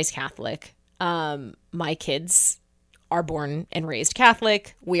born and raised Catholic. My kids are born and raised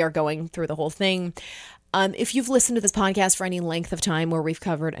Catholic. We are going through the whole thing. If you've listened to this podcast for any length of time where we've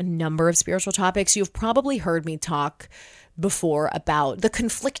covered a number of spiritual topics, you've probably heard me talk before about the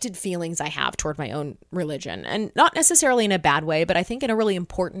conflicted feelings I have toward my own religion, and not necessarily in a bad way, but I think in a really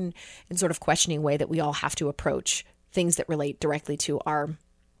important and sort of questioning way that we all have to approach things that relate directly to our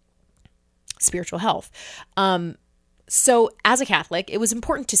spiritual health. So as a Catholic, it was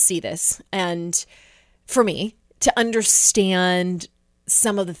important to see this and for me to understand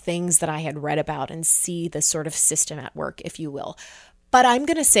some of the things that I had read about and see the sort of system at work, if you will. But I'm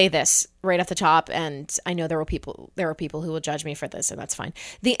going to say this right off the top, and I know there are people who will judge me for this, and that's fine.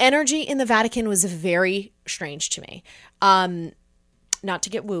 The energy in the Vatican was very strange to me. Not to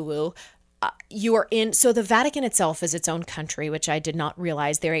get woo-woo. So the Vatican itself is its own country, which I did not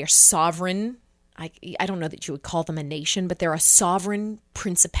realize. They're a sovereign, I don't know that you would call them a nation, but they're a sovereign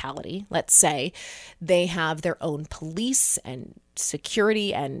principality, let's say. They have their own police and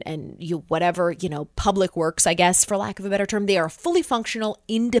security and public works, I guess, for lack of a better term. They are a fully functional,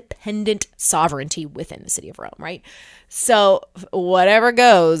 independent sovereignty within the city of Rome, right? So whatever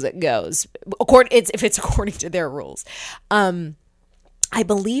goes, it goes. If it's according to their rules. I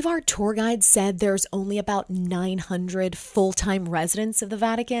believe our tour guide said there's only about 900 full-time residents of the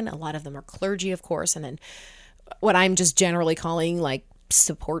Vatican. A lot of them are clergy, of course, and then what I'm just generally calling like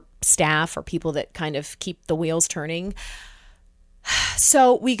support staff or people that kind of keep the wheels turning.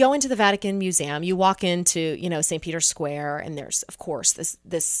 So we go into the Vatican Museum. You walk into, St. Peter's Square, and there's, of course, this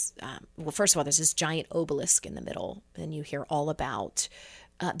first of all, there's this giant obelisk in the middle, and you hear all about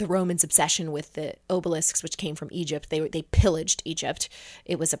the Romans' obsession with the obelisks, which came from Egypt. They pillaged Egypt.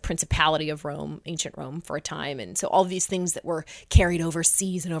 It was a principality of Rome, ancient Rome, for a time. And so all these things that were carried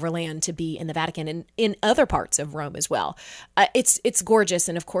overseas and overland to be in the Vatican and in other parts of Rome as well. It's gorgeous.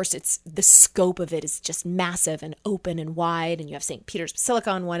 And of course, the scope of it is just massive and open and wide. And you have St. Peter's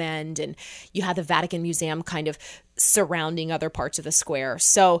Basilica on one end, and you have the Vatican Museum kind of surrounding other parts of the square.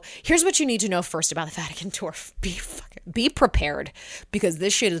 So here's what you need to know first about the Vatican tour. Be prepared, because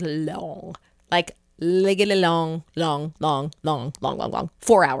this shit is long, like legally long,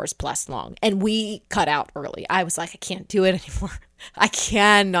 4 hours plus long. And we cut out early. I was like, I can't do it anymore. I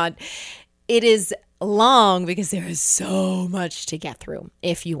cannot. It is long because there is so much to get through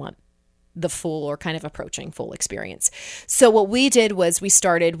if you want the full or kind of approaching full experience. So what we did was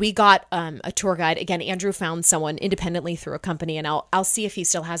we got a tour guide. Again, Andrew found someone independently through a company, and I'll see if he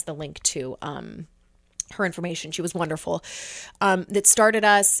still has the link to her information. She was wonderful. Who started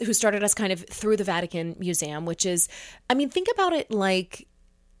us kind of through the Vatican Museum, which is, I mean, think about it like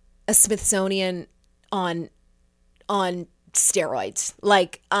a Smithsonian on steroids,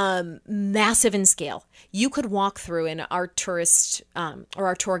 like massive in scale. You could walk through, and our tourist or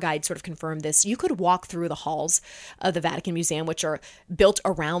our tour guide sort of confirmed this. You could walk through the halls of the Vatican Museum, which are built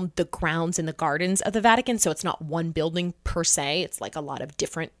around the grounds and the gardens of the Vatican. So it's not one building per se. It's like a lot of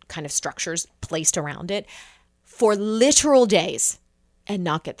different kind of structures placed around it for literal days and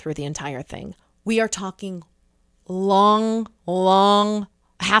not get through the entire thing. We are talking long,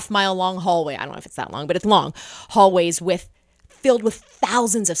 half-mile long hallway. I don't know if it's that long, but it's long hallways filled with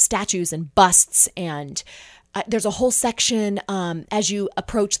thousands of statues and busts. And there's a whole section as you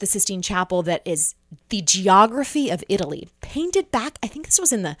approach the Sistine Chapel that is the geography of Italy, painted back. I think this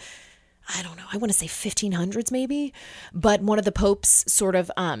was in the, I don't know, I want to say 1500s maybe. But one of the popes sort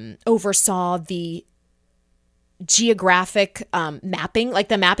of oversaw the geographic mapping, like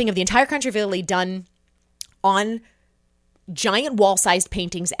the mapping of the entire country of Italy done on giant wall-sized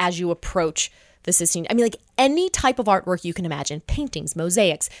paintings as you approach the Sistine. I mean, like any type of artwork you can imagine: paintings,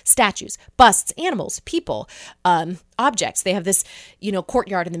 mosaics, statues, busts, animals, people, objects. They have this,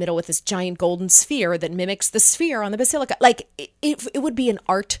 courtyard in the middle with this giant golden sphere that mimics the sphere on the basilica. Like it would be an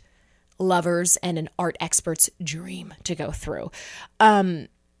art lover's and an art expert's dream to go through. I'm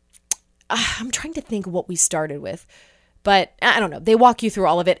trying to think what we started with, but I don't know. They walk you through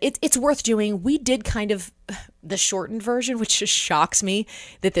all of it. It's worth doing. We did kind of the shortened version, which just shocks me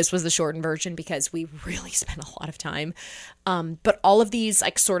that this was the shortened version because we really spent a lot of time. But all of these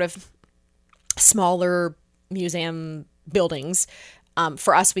like sort of smaller museum buildings,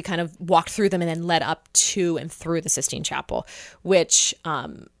 for us, we kind of walked through them and then led up to and through the Sistine Chapel, which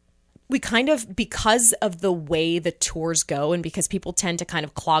we kind of, because of the way the tours go and because people tend to kind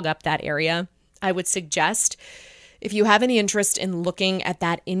of clog up that area, I would suggest, if you have any interest in looking at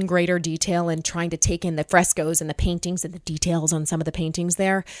that in greater detail and trying to take in the frescoes and the paintings and the details on some of the paintings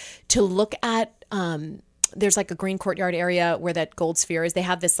there, to look at, there's like a green courtyard area where that gold sphere is. They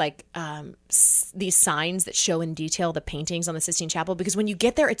have this like, these signs that show in detail the paintings on the Sistine Chapel, because when you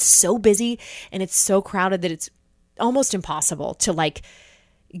get there, it's so busy and it's so crowded that it's almost impossible to like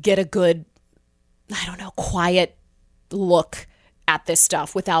get a good, I don't know, quiet look at this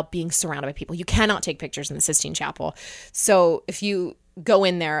stuff without being surrounded by people. You cannot take pictures in the Sistine Chapel. So if you go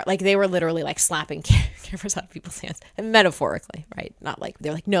in there, like they were literally like slapping cameras out of people's hands, and metaphorically, right? Not like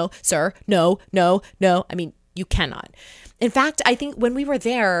they're like, no, sir, no. I mean, you cannot. In fact, I think when we were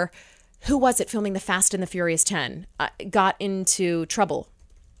there, who was it filming the Fast and the Furious 10 got into trouble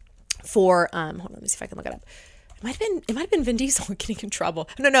for, hold on, let me see if I can look it up. It might have been Vin Diesel getting in trouble.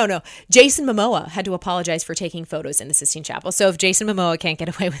 No. Jason Momoa had to apologize for taking photos in the Sistine Chapel. So if Jason Momoa can't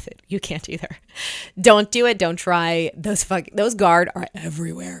get away with it, you can't either. Don't do it. Don't try. Those guard are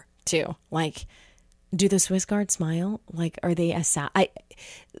everywhere too. Like, do the Swiss guard smile? Like, are they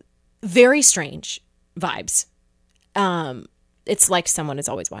very strange vibes. It's like someone is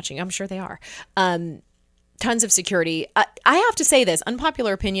always watching. I'm sure they are. Tons of security. I have to say this,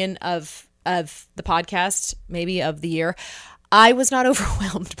 unpopular opinion of the podcast, maybe of the year, I was not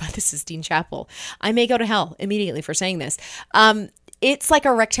overwhelmed by the Sistine Chapel. I may go to hell immediately for saying this. It's like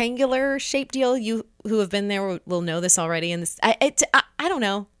a rectangular shaped deal. You who have been there will know this already. And I don't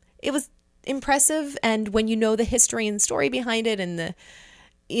know. It was impressive, and when you know the history and story behind it, and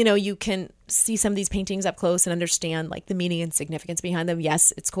you can see some of these paintings up close and understand like the meaning and significance behind them.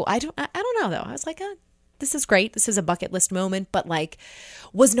 Yes, it's cool. I don't know though. I was like, this is great. This is a bucket list moment, but like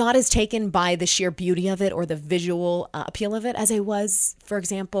was not as taken by the sheer beauty of it or the visual appeal of it as I was, for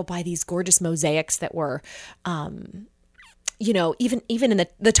example, by these gorgeous mosaics that were, even in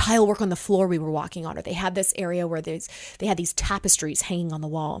the tile work on the floor we were walking on, or they had this area where they had these tapestries hanging on the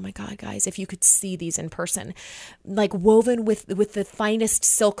wall. Oh my God, guys, if you could see these in person, like woven with the finest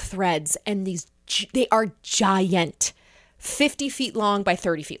silk threads, and they are giant. 50 feet long by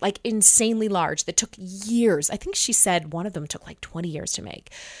 30 feet, like insanely large, that took years. I think she said one of them took like 20 years to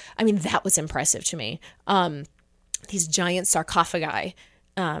make. I mean, that was impressive to me. These giant sarcophagi,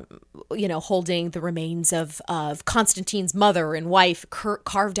 holding the remains of Constantine's mother and wife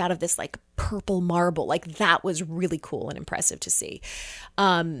carved out of this like purple marble. Like that was really cool and impressive to see.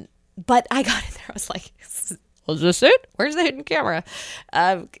 But I got in there, I was like, was this it? Where's the hidden camera?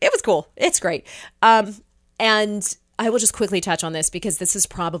 It was cool. It's great. And I will just quickly touch on this because this is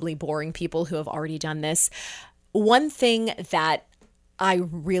probably boring people who have already done this. One thing that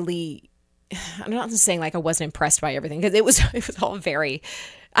I'm not saying like I wasn't impressed by everything, because it was all very,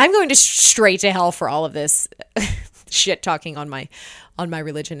 I'm going to straight to hell for all of this. shit talking on my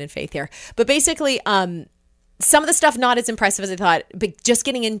religion and faith here. But basically, some of the stuff not as impressive as I thought, but just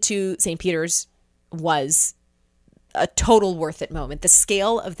getting into St. Peter's was a total worth it moment. The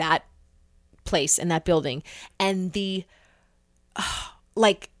scale of that place and that building and the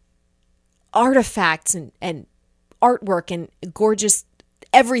like artifacts and artwork and gorgeous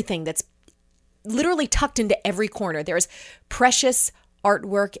everything that's literally tucked into every corner. There's precious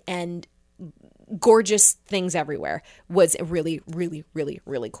artwork and gorgeous things everywhere. Was really, really, really,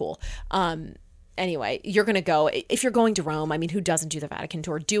 really cool. Anyway, you're going to go, if you're going to Rome, I mean, who doesn't do the Vatican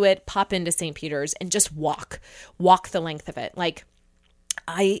tour? Do it, pop into St. Peter's and just walk the length of it. Like,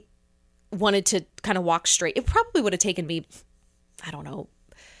 I wanted to kind of walk straight. It probably would have taken me, I don't know,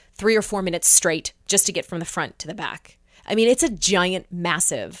 3 or 4 minutes straight just to get from the front to the back. I mean, it's a giant,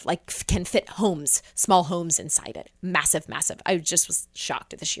 massive, like can fit homes, small homes inside it. Massive, massive. I just was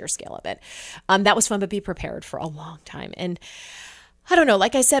shocked at the sheer scale of it. That was fun, but be prepared for a long time. And I don't know,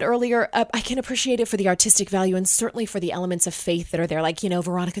 like I said earlier, I can appreciate it for the artistic value and certainly for the elements of faith that are there. Like,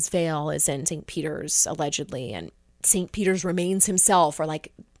 Veronica's veil is in St. Peter's, allegedly, and St. Peter's remains himself are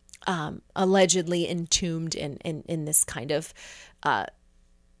like allegedly entombed in this kind of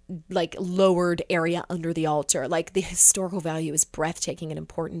like lowered area under the altar. Like, the historical value is breathtaking and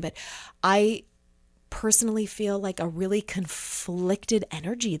important, but I personally feel like a really conflicted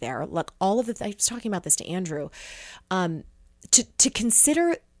energy there. Like, all of the, I was talking about this to Andrew, to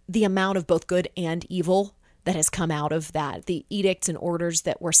consider the amount of both good and evil that has come out of that, the edicts and orders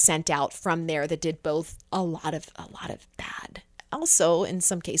that were sent out from there that did both a lot of bad. Also, in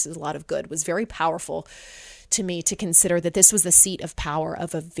some cases, a lot of good. Was very powerful to me to consider that this was the seat of power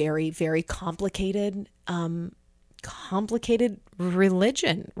of a very, very complicated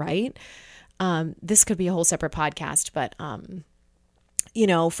religion, right? This could be a whole separate podcast, but,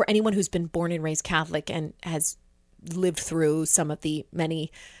 for anyone who's been born and raised Catholic and has lived through some of the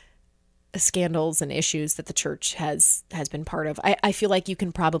many scandals and issues that the church has been part of, I feel like you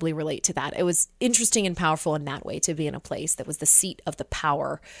can probably relate to that. It was interesting and powerful in that way to be in a place that was the seat of the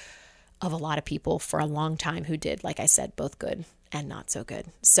power of a lot of people for a long time who did, like I said, both good and not so good.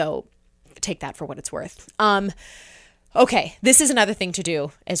 So take that for what it's worth. Okay, this is another thing to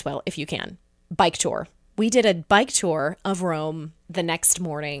do as well, if you can. Bike tour. We did a bike tour of Rome the next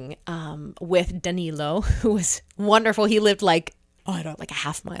morning with Danilo, who was wonderful. He lived like a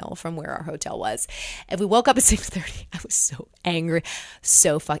half mile from where our hotel was. And we woke up at 6:30. I was so angry,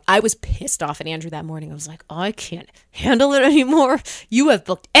 I was pissed off at Andrew that morning. I was like, I can't handle it anymore. You have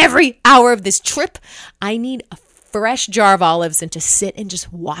booked every hour of this trip. I need a fresh jar of olives and to sit and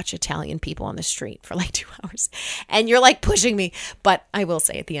just watch Italian people on the street for like 2 hours. And you're like pushing me. But I will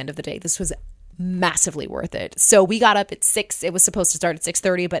say at the end of the day, this was massively worth it. So we got up at 6. It was supposed to start at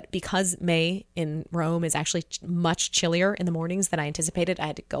 6:30, but because May in Rome is actually much chillier in the mornings than I anticipated, I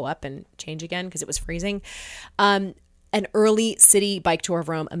had to go up and change again because it was freezing. An early city bike tour of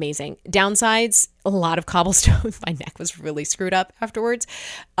Rome, amazing. Downsides, a lot of cobblestones. My neck was really screwed up afterwards.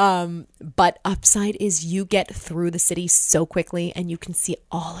 But upside is you get through the city so quickly and you can see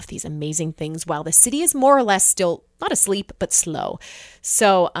all of these amazing things while the city is more or less still not asleep, but slow.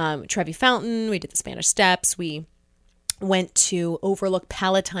 So Trevi Fountain, we did the Spanish Steps. We went to overlook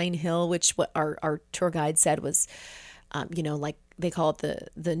Palatine Hill, which what our tour guide said was, like they call it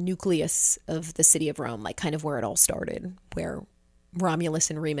the nucleus of the city of Rome, like kind of where it all started, where Romulus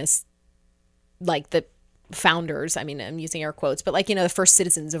and Remus, like the founders, I mean, I'm using air quotes, but like, the first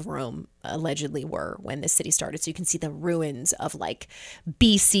citizens of Rome allegedly were when the city started. So you can see the ruins of like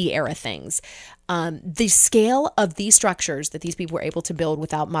BC era things. The scale of these structures that these people were able to build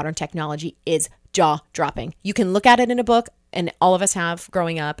without modern technology is jaw-dropping. You can look at it in a book, and all of us have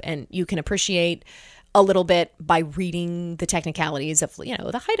growing up, and you can appreciate a little bit by reading the technicalities of,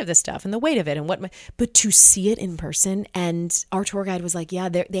 the height of this stuff and the weight of it and but to see it in person. And our tour guide was like, yeah,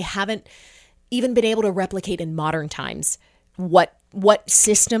 they haven't even been able to replicate in modern times what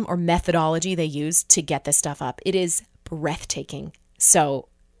system or methodology they used to get this stuff up. It is breathtaking. So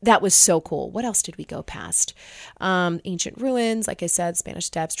that was so cool. What else did we go past? Ancient ruins, like I said, Spanish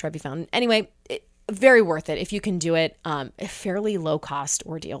Steps, Trevi Fountain. Anyway, very worth it if you can do it. A fairly low cost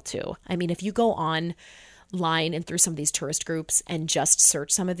ordeal too. I mean, if you go online and through some of these tourist groups and just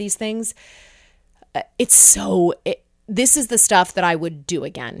search some of these things, this is the stuff that I would do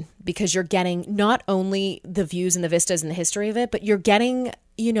again, because you're getting not only the views and the vistas and the history of it, but you're getting,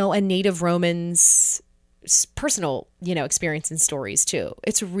 a native Roman's personal, experience and stories too.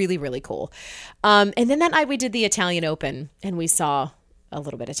 It's really, really cool. And then that night we did the Italian Open and we saw a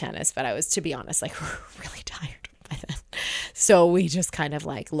little bit of tennis, but I was, to be honest, like really tired by then. So we just kind of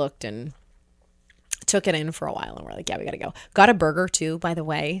like looked and took it in for a while and we're like, yeah, we got to go. Got a burger too, by the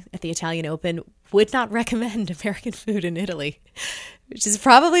way, at the Italian Open. Would not recommend American food in Italy, which is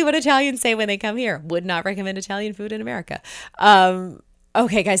probably what Italians say when they come here. Would not recommend Italian food in America.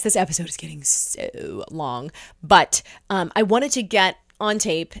 Okay, guys, this episode is getting so long, but I wanted to get on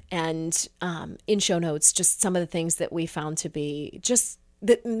tape and in show notes just some of the things that we found to be just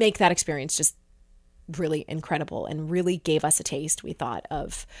that make that experience just really incredible and really gave us a taste, we thought,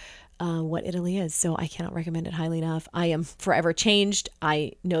 of what Italy is. So I cannot recommend it highly enough. I am forever changed.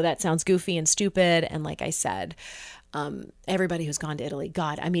 I know that sounds goofy and stupid. And like I said, everybody who's gone to Italy,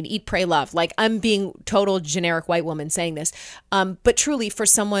 God, I mean, eat, pray, love. Like, I'm being total generic white woman saying this. But truly, for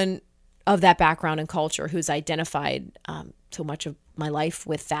someone of that background and culture who's identified so much of my life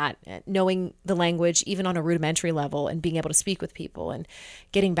with that, knowing the language, even on a rudimentary level, and being able to speak with people and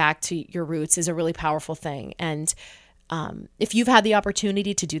getting back to your roots is a really powerful thing. And if you've had the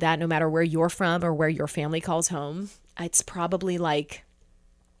opportunity to do that, no matter where you're from or where your family calls home, it's probably like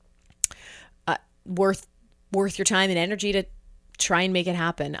worth your time and energy to try and make it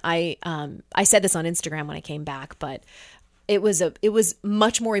happen. I said this on Instagram when I came back, but it was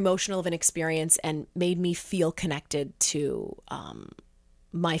much more emotional of an experience and made me feel connected to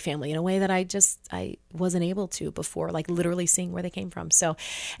my family in a way that I wasn't able to before, like literally seeing where they came from. So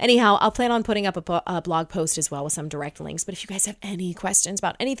anyhow, I'll plan on putting up a blog post as well with some direct links. But if you guys have any questions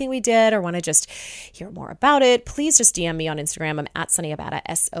about anything we did or want to just hear more about it, please just DM me on Instagram. I'm at Sunny Abatta,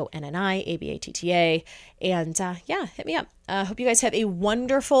 SONNIABATTA. And yeah, hit me up. Hope you guys have a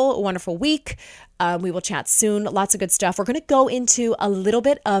wonderful, wonderful week. We will chat soon. Lots of good stuff. We're going to go into a little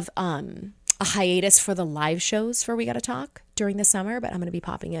bit of a hiatus for the live shows for We Gotta Talk during the summer, but I'm going to be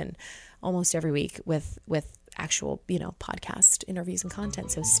popping in almost every week with actual, podcast interviews and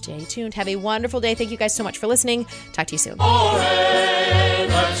content. So stay tuned. Have a wonderful day. Thank you guys so much for listening. Talk to you soon.